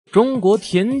中国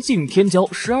田径天骄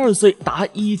12岁达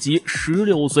一级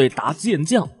16岁达健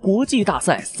将国际大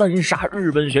赛三杀日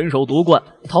本选手夺冠，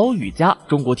陶宇佳，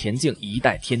中国田径一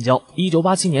代天骄。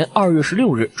1987年2月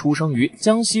16日出生于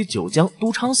江西九江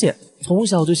都昌县，从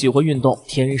小就喜欢运动，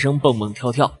天生蹦蹦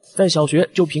跳跳。在小学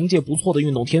就凭借不错的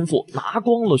运动天赋，拿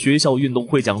光了学校运动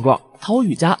会奖状。陶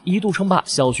宇佳一度称霸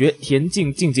小学田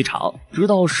径竞技场，直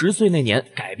到10岁那年，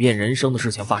改变人生的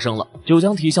事情发生了。九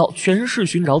江体校全市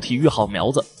寻找体育好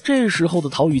苗子，这时候的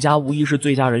陶宇佳无疑是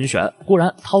最佳人选。果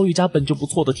然，陶宇佳本就不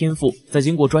错的天赋，在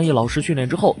经过专业老师训练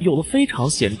之后，有了非常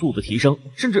显著的提升，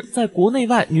甚至在国内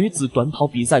外女子短跑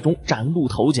比赛中崭露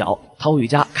头角。陶宇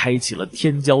佳开启了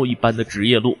天骄一般的职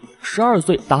业路，12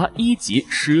岁达一级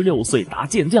，16岁达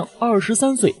健将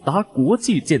，23岁达国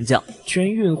际健将，全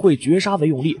运会绝杀为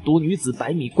勇力夺女子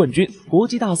100米冠军，国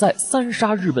际大赛三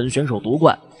杀日本选手夺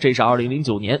冠。这是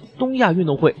2009年东亚运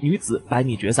动会女子100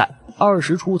米决赛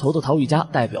，20出头的陶宇佳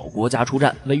代表国家出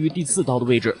战，位于第4道的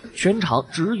位置，全场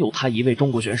只有她一位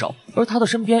中国选手，而她的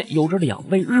身边有着2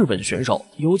位日本选手，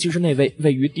尤其是那位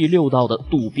位于第6道的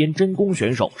渡边真弓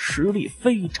选手，实力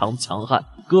非常强悍，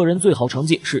个人最好成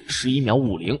绩是11秒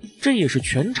50，这也是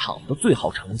全场的最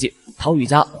好成绩。陶宇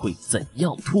佳会怎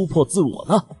样突破自我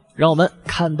呢？让我们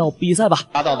看到比赛吧。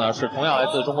搭档呢是同样来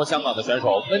自中国香港的选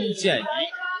手温建怡。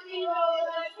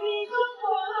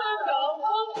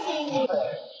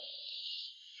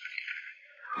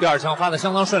第二枪发的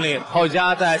相当顺利，陶宇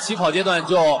佳在起跑阶段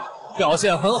就表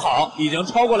现很好，已经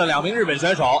超过了2名日本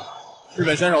选手。日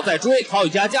本选手在追，陶宇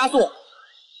佳加速，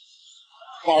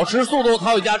保持速度，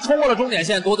陶宇佳冲过了终点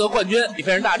线，夺得冠军，以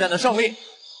飞人大战的胜利。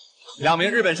2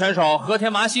名日本选手和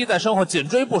田麻希在身后紧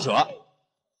追不舍。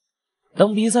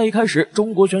当比赛一开始，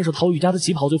中国选手陶宇佳的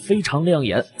起跑就非常亮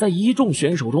眼，在一众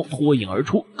选手中脱颖而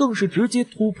出，更是直接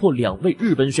突破2位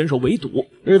日本选手围堵。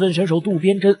日本选手渡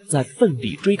边真在奋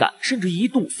力追赶，甚至一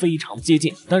度非常接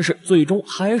近，但是最终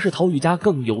还是陶宇佳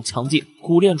更有强劲，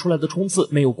苦练出来的冲刺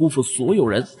没有辜负所有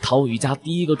人。陶宇佳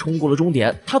第一个冲过了终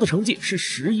点，他的成绩是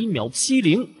11秒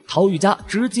70，陶宇佳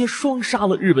直接双杀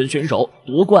了日本选手，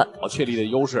夺冠，确立的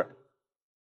优势。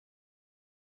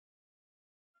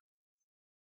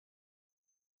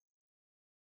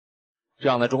这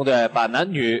样的中国队把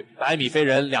男女100米飞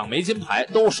人2枚金牌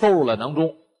都收入了囊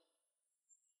中。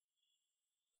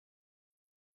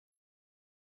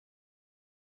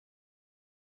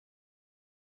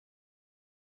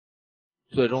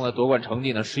最终的夺冠成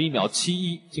绩呢11秒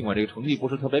71，尽管这个成绩不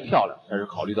是特别漂亮，但是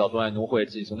考虑到东亚运动会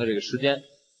进行的这个时间，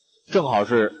正好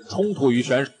是冲突于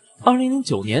选手。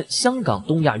2009年香港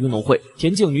东亚运动会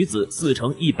田径女子4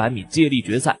乘100米接力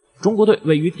决赛，中国队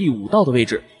位于第5道的位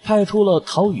置，派出了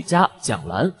陶宇佳、蒋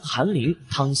兰、韩玲、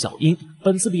汤晓英。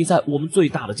本次比赛我们最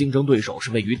大的竞争对手是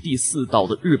位于第4道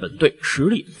的日本队，实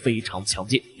力非常强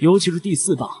劲，尤其是第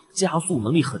4棒加速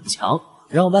能力很强。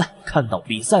让我们看到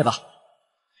比赛吧。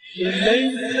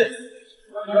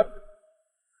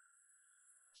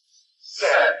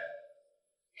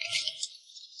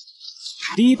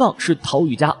第一棒是陶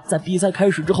宇佳，在比赛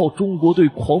开始之后，中国队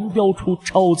狂飙出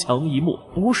超强一幕，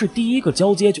不是第1个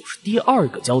交接就是第2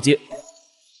个交接。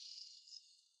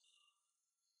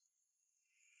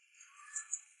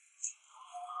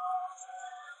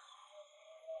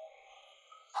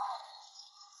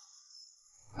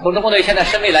从中国队现在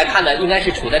身位来看呢，应该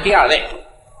是处在第2位，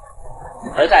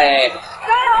而在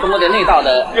中国队内道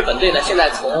的日本队呢，现在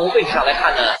从位置上来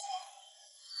看呢，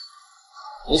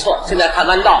不错，现在看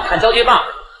弯道，看交接棒，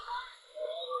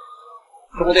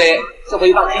中国队最后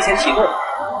一棒提前启动。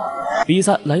比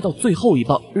赛来到最后一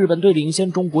棒，日本队领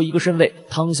先中国1个身位，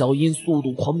汤晓英速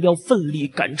度狂飙，奋力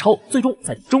赶超，最终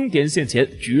在终点线前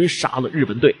绝杀了日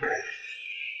本队。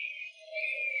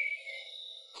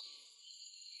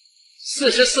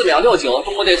44秒69，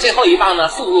中国队最后一棒呢，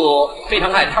速度非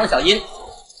常快，汤晓英，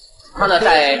他呢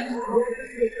在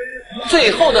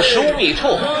最后的15米处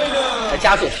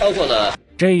加速超过了。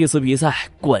这一次比赛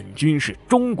冠军是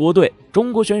中国队，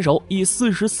中国选手以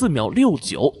44秒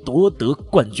69夺得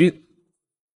冠军。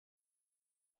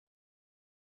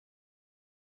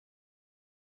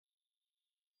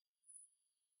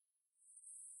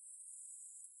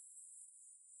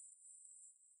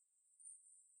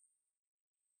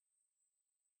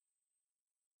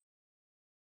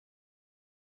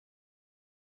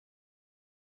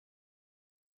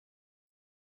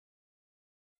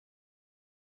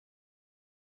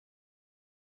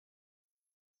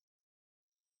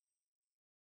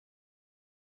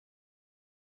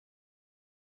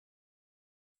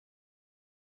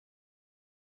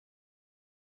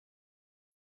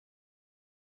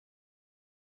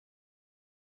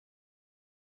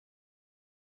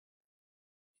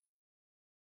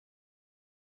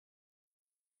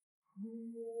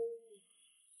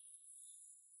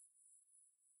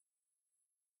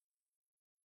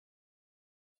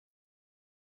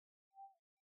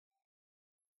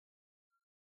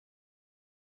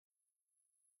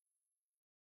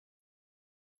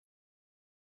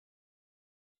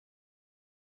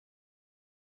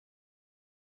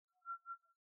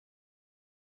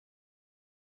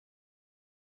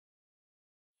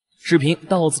视频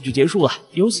到此就结束了，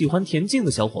有喜欢田径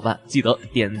的小伙伴记得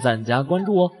点赞加关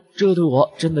注哦，这对我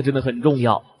真的很重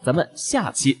要。咱们下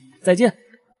期再见。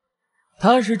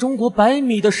他是中国100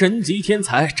米的神级天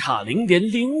才，差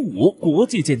0.05国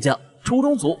际健将。初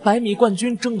中组100米冠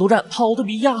军争夺战跑得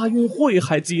比亚运会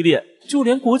还激烈，就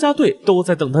连国家队都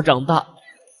在等他长大。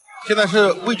现在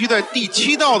是位居在第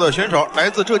7道的选手，来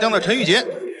自浙江的陈玉洁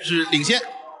是领先。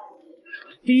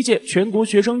第一届全国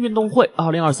学生运动会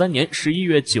2023年11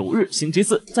月9日星期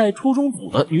四，在初中组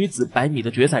的女子100米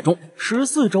的决赛中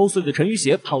，14周岁的陈芋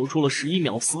协跑出了11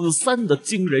秒43的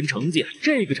惊人成绩，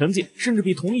这个成绩甚至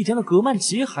比同一天的葛曼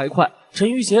棋还快。陈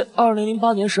芋协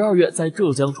2008年12月在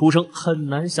浙江出生，很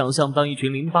难想象当一群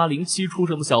08、07出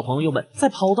生的小朋友们在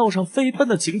跑道上飞奔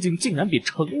的情景竟然比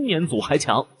成年组还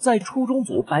强。在初中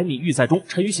组100米预赛中，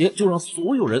陈芋协就让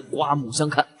所有人刮目相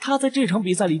看，他在这场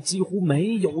比赛里几乎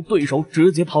没有对手，直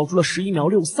接跑出了11秒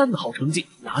63的好成绩，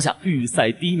拿下预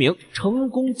赛第1名，成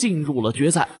功进入了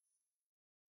决赛。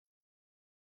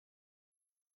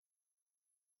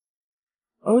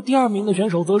而第2名的选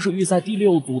手则是预赛第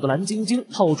6组的蓝晶晶，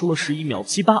跑出了11秒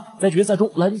78。在决赛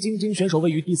中，蓝晶晶选手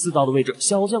位于第4道的位置，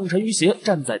小将陈芋协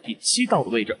站在第7道的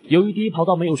位置。由于第1跑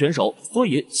道没有选手，所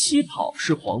以7跑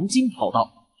是黄金跑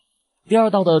道。第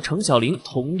2道的程晓玲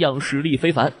同样实力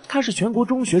非凡，她是全国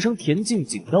中学生田径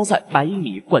锦标赛100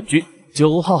米冠军。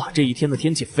9号这一天的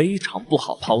天气非常不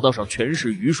好，跑道上全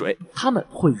是雨水，他们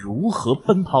会如何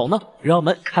奔跑呢？让我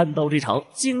们看到这场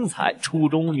精彩初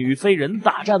中女飞人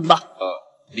大战吧。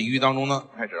领域当中呢，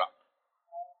开始了。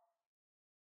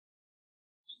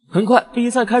很快比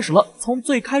赛开始了，从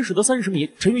最开始的30米，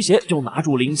陈芋协就拿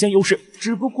住领先优势，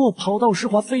只不过跑道湿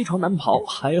滑非常难跑，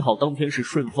还好当天是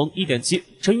顺风 1.7，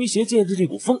 陈芋协借着这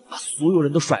股风把所有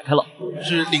人都甩开了，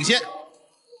是领先。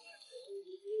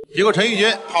结果陈芋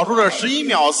协跑出了11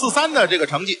秒43的这个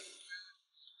成绩。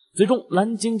最终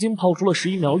蓝晶晶跑出了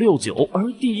11秒69，而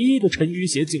第1的陈芋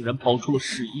协竟然跑出了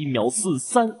11秒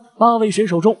43。8位选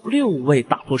手中6位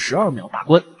打破12秒大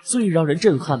关，最让人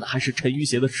震撼的还是陈芋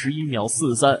协的11秒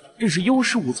43，这是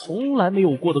U15从来没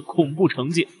有过的恐怖成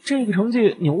绩。这个成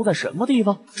绩牛在什么地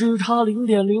方？只差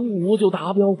 0.05 就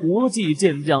达标国际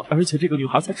健将，而且这个女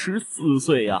孩才14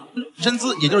岁呀。身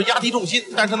姿也就是压低重心，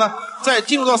但是呢，在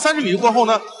进入到30米过后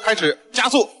呢，开始加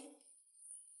速。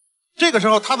这个时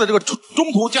候她的这个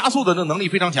中途加速的能力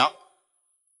非常强。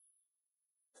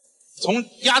从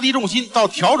压低重心到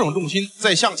调整重心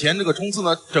再向前这个冲刺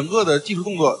呢，整个的技术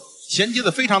动作衔接的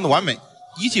非常的完美，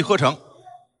一气呵成。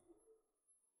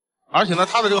而且呢，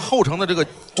他的这个后程的这个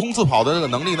冲刺跑的这个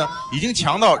能力呢，已经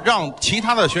强到让其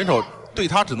他的选手对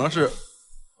他只能是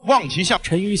望其项。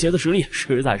陈芋协的实力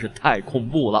实在是太恐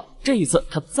怖了，这一次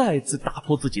他再次打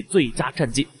破自己最佳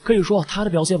战绩，可以说他的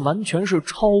表现完全是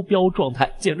超标状态，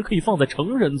简直可以放在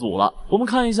成人组了。我们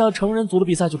看一下成人组的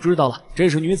比赛就知道了，这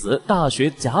是女子大学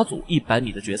甲组100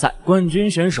米的决赛，冠军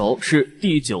选手是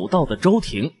第9道的周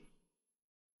婷。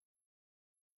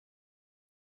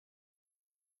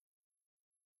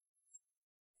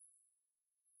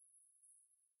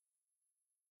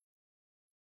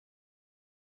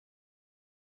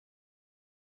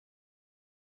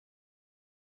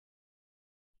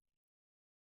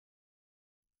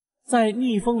在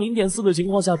逆风 0.4 的情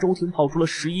况下，周婷跑出了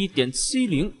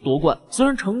 11.70 夺冠。虽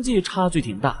然成绩差距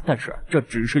挺大，但是这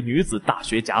只是女子大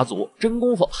学甲组，真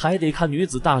功夫还得看女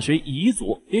子大学乙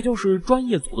组，也就是专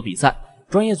业组的比赛。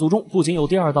专业组中不仅有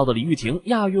第2道的李玉婷，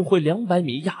亚运会200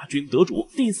米亚军得主，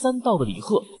第3道的李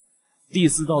贺，第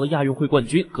4道的亚运会冠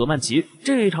军葛曼棋。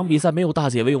这场比赛没有大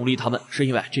姐韦永丽他们，是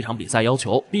因为这场比赛要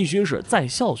求必须是在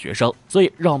校学生，所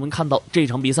以让我们看到这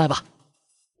场比赛吧。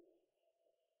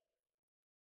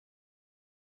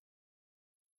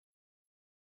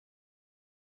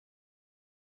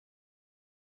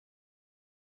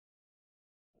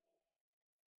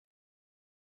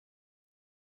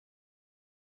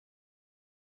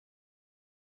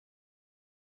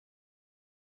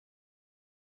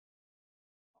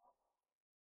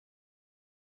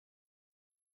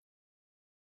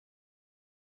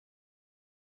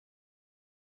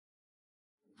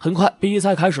很快比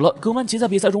赛开始了，葛曼棋在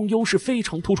比赛中优势非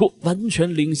常突出，完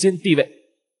全领先地位。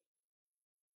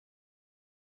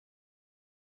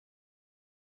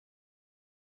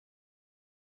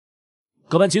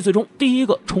葛曼棋最终第一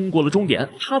个冲过了终点，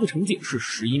他的成绩是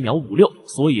11秒56，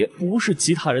所以不是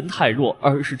其他人太弱，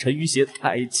而是陈芋协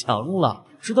太强了。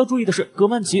值得注意的是，葛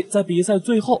曼棋在比赛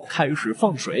最后开始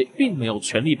放水，并没有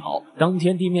全力跑。当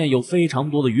天地面有非常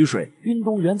多的雨水，运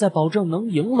动员在保证能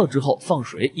赢了之后放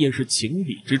水也是情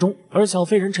理之中。而小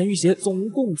飞人陈芋协总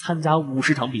共参加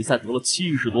50场比赛，得了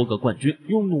70多个冠军，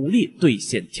用努力兑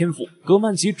现天赋。葛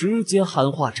曼棋直接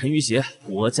喊话陈芋协，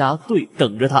国家队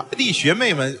等着他。弟学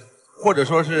妹们，或者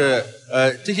说是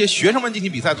这些学生们进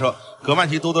行比赛的时候，葛曼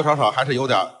棋多多少少还是有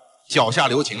点脚下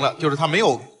留情了，就是他没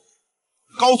有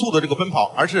高速的这个奔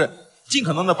跑，而是尽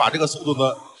可能的把这个速度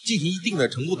呢进行一定的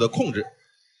程度的控制。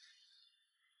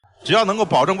只要能够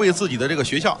保证为自己的这个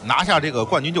学校拿下这个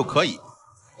冠军就可以。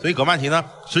所以葛曼棋呢，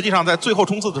实际上在最后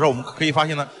冲刺的时候，我们可以发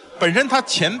现呢，本身他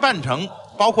前半程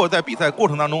包括在比赛过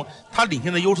程当中，他领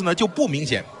先的优势呢就不明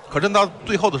显。可是到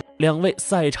最后的时候，两位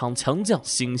赛场强将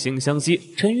惺惺相惜，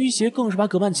陈芋协更是把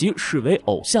葛曼棋视为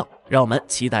偶像。让我们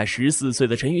期待14岁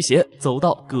的陈芋协走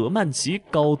到葛曼棋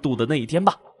高度的那一天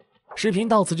吧。视频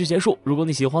到此就结束，如果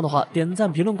你喜欢的话，点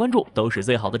赞、评论、关注都是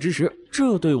最好的支持，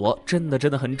这对我真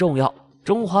的很重要。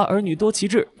中华儿女多奇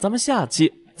志，咱们下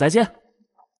期再见。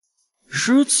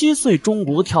17岁中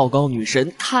国跳高女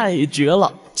神太绝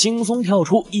了，轻松跳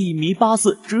出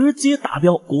1.84米，直接达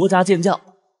标国家健将。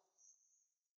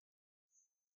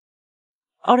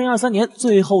2023年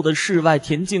最后的室外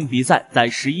田径比赛，在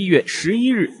11月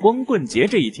11日光棍节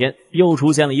这一天，又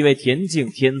出现了一位田径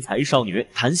天才少女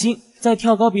谭鑫。在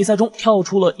跳高比赛中跳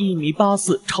出了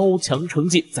1.84米超强成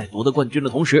绩，在夺得冠军的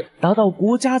同时，达到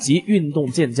国家级运动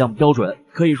健将标准，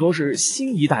可以说是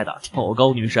新一代的跳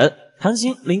高女神。谭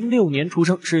鑫06年出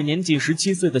生，是年仅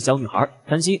17岁的小女孩。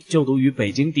谭鑫就读于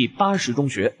北京第80中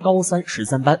学高三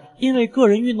13班，因为个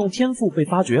人运动天赋被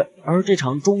发掘。而这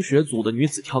场中学组的女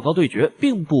子跳高对决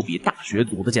并不比大学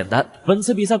组的简单。本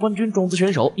次比赛冠军种子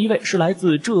选手，一位是来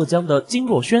自浙江的金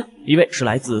若轩，一位是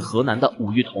来自河南的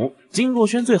武玉彤。金若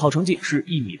轩最好成绩是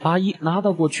1.81米，拿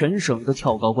到过全省的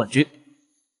跳高冠军。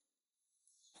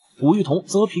武玉彤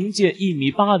则凭借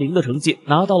1.80米的成绩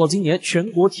拿到了今年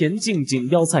全国田径锦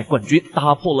标赛冠军，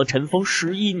打破了尘封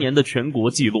11年的全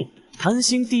国纪录。谭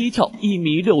鑫第一跳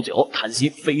1.69米，谭鑫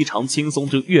非常轻松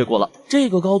就越过了。这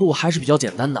个高度还是比较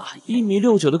简单的，1.69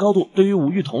米的高度对于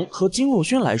武玉彤和金若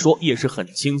轩来说也是很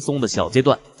轻松的小阶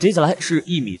段。接下来是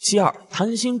1.72米，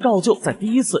谭鑫照旧在第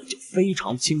一次就非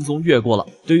常轻松越过了。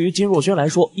对于金若轩来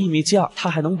说，1.72米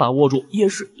他还能把握住，也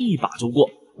是一把就过。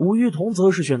武玉彤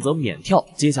则是选择免跳，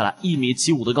接下来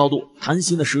1.75米的高度，谭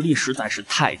鑫的实力实在是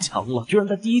太强了，居然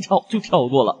在第一跳就跳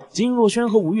过了。金若轩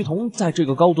和武玉彤在这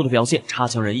个高度的表现差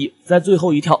强人意，在最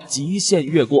后一跳极限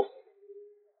越过。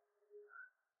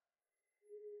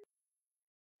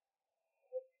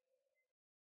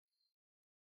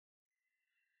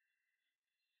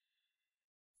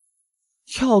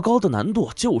跳高的难度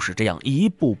就是这样一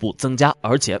步步增加，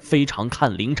而且非常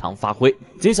看临场发挥。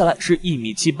接下来是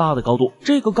1.78米的高度，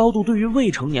这个高度对于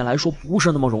未成年来说不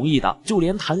是那么容易的，就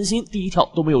连谭鑫第一跳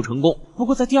都没有成功。不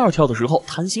过在第二跳的时候，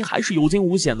谭鑫还是有惊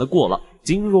无险的过了。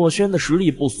金若轩的实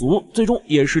力不俗，最终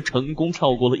也是成功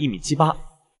跳过了1.78米。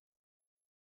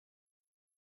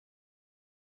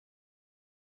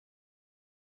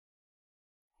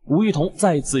吴玉彤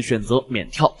再次选择免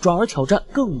跳，转而挑战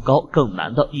更高更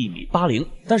难的1.80米，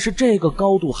但是这个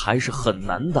高度还是很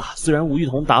难的。虽然吴玉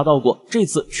彤达到过，这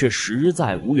次却实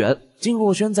在无缘。金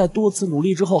若轩在多次努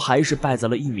力之后，还是败在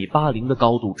了1.80米的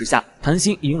高度之下。谭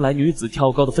鑫迎来女子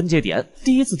跳高的分界点，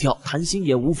第一次跳，谭鑫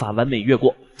也无法完美越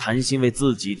过。谭鑫为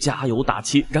自己加油打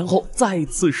气，然后再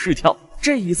次试跳。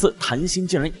这一次，谭鑫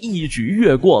竟然一举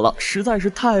越过了，实在是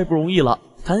太不容易了。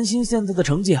谭鑫现在的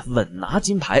成绩稳拿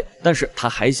金牌，但是他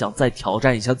还想再挑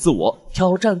战一下自我，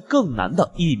挑战更难的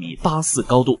1.84米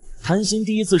高度。谭鑫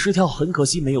第一次试跳很可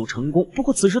惜没有成功，不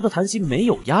过此时的谭鑫没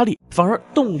有压力，反而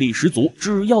动力十足，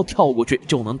只要跳过去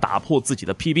就能打破自己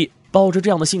的 PB。抱着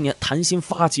这样的信念，谭鑫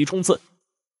发起冲刺。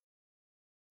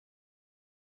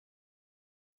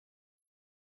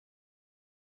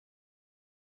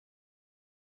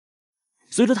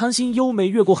随着谭鑫优美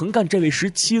越过横杆，这位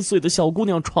17岁的小姑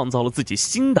娘创造了自己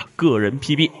新的个人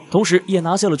PB， 同时也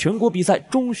拿下了全国比赛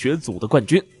中学组的冠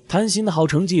军。谭鑫的好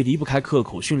成绩离不开刻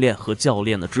苦训练和教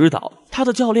练的指导，他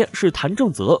的教练是谭正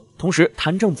泽，同时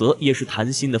谭正泽也是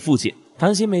谭鑫的父亲。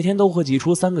谭鑫每天都会挤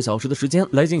出3个小时的时间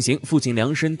来进行父亲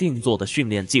量身定做的训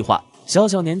练计划，小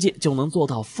小年纪就能做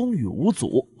到风雨无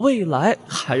阻，未来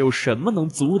还有什么能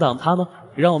阻挡他呢？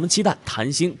让我们期待谭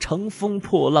鑫乘风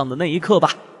破浪的那一刻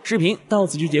吧。视频到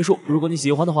此就结束，如果你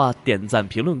喜欢的话，点赞、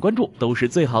评论、关注都是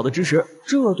最好的支持，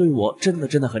这对我真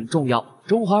的很重要。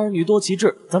中华儿女多奇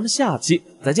志，咱们下期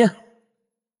再见。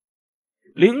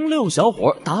06小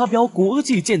伙达标国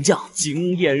际健将，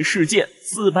惊艳世界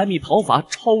，400米跑法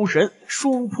超神，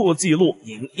双破纪录，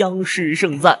赢央视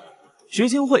盛赞。学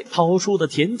青会跑出的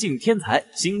田径天才，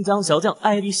新疆小将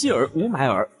艾利希尔·乌迈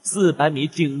尔，400米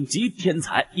顶级天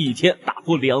才，一天打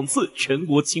破2次全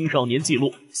国青少年纪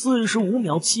录，45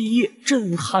秒71，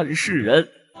震撼世人。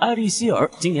艾利希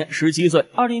尔今年17岁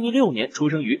，2006年出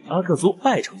生于阿克苏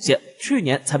拜城县，去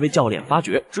年才被教练发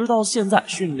掘，直到现在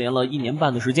训练了1年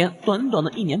半的时间。短短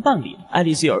的1年半里，艾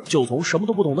利希尔就从什么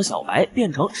都不懂的小白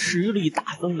变成实力大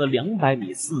增的200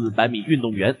米、400米运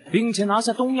动员，并且拿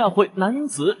下东亚会男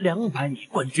子200米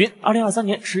冠军。2023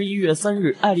年11月3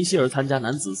日，艾利希尔参加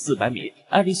男子400米，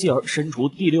艾利希尔身处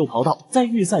第6跑道，在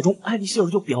预赛中，艾利希尔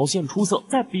就表现出色，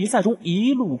在比赛中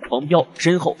一路狂飙，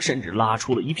身后甚至拉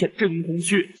出了一片真空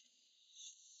区。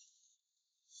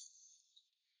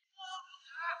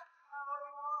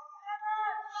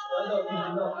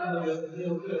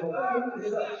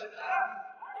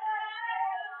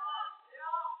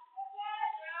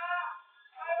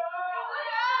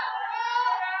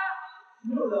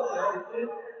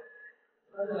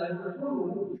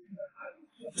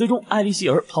最终，艾利希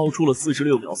尔跑出了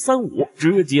46秒35，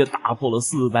直接打破了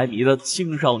400米的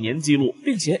青少年纪录，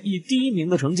并且以第1名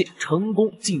的成绩成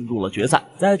功进入了决赛。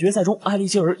在决赛中，艾利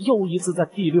希尔又一次在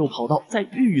第6跑道，在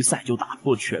预赛就打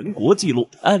破全国纪录。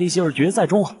艾利希尔决赛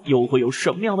中又会有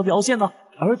什么样的表现呢？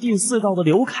而第4道的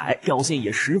刘凯表现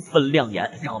也十分亮眼，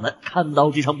让我们看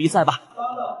到这场比赛吧。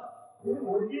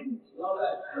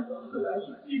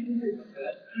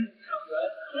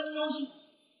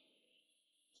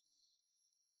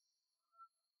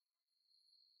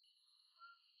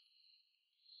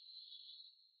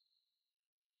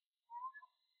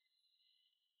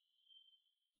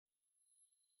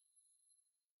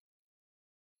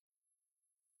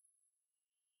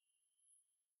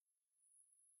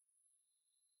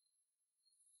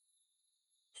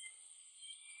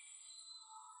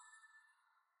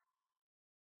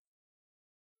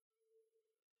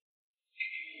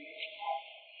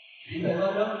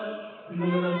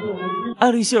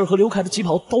艾利希尔和刘凯的起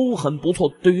跑都很不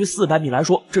错，对于400米来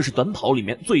说，这是短跑里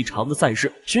面最长的赛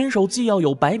事，选手既要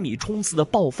有100米冲刺的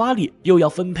爆发力，又要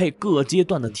分配各阶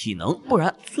段的体能，不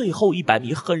然最后100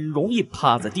米很容易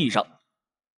趴在地上。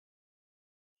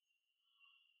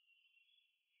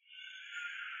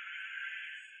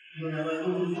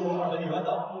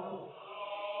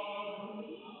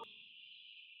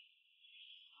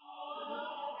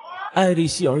艾利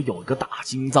希尔有一个大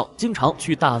心脏，经常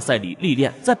去大赛里历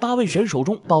练，在8位选手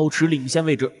中保持领先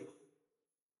位置。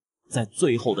在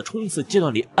最后的冲刺阶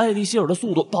段里，艾利希尔的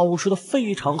速度保持得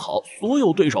非常好，所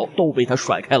有对手都被他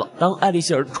甩开了。当艾利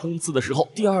希尔冲刺的时候，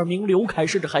第2名刘凯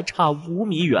甚至还差5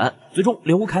米远。最终，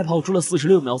刘凯跑出了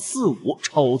46秒45，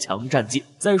超强战绩，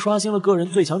在刷新了个人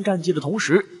最强战绩的同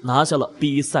时，拿下了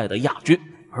比赛的亚军。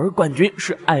而冠军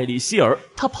是艾利希尔，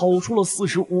他跑出了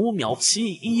45秒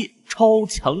71，超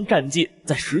强战绩，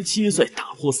在17岁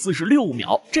打破46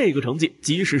秒，这个成绩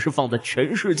即使是放在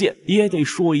全世界，也得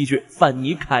说一句范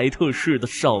尼凯特式的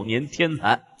少年天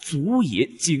才，足以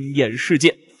惊艳世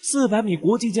界。400米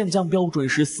国际健将标准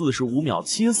是45秒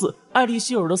74，艾利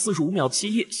希尔的45秒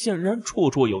71显然绰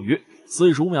绰有余。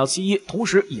45秒71同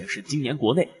时也是今年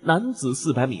国内男子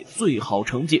400米最好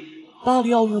成绩。巴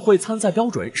黎奥运会参赛标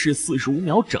准是45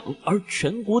秒整，而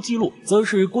全国纪录则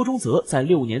是郭宗泽在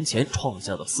6年前创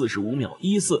下的45秒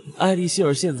14。艾利希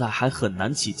尔现在还很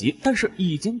难企及，但是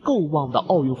已经够望到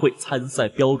奥运会参赛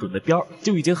标准的边儿，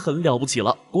就已经很了不起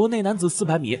了。国内男子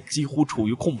400米几乎处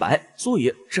于空白，所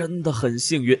以真的很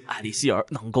幸运，艾利希尔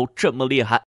能够这么厉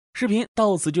害。视频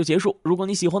到此就结束，如果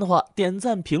你喜欢的话，点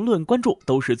赞、评论、关注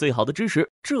都是最好的支持，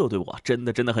这对我真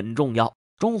的很重要。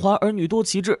中华儿女多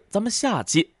奇志，咱们下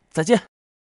期再见。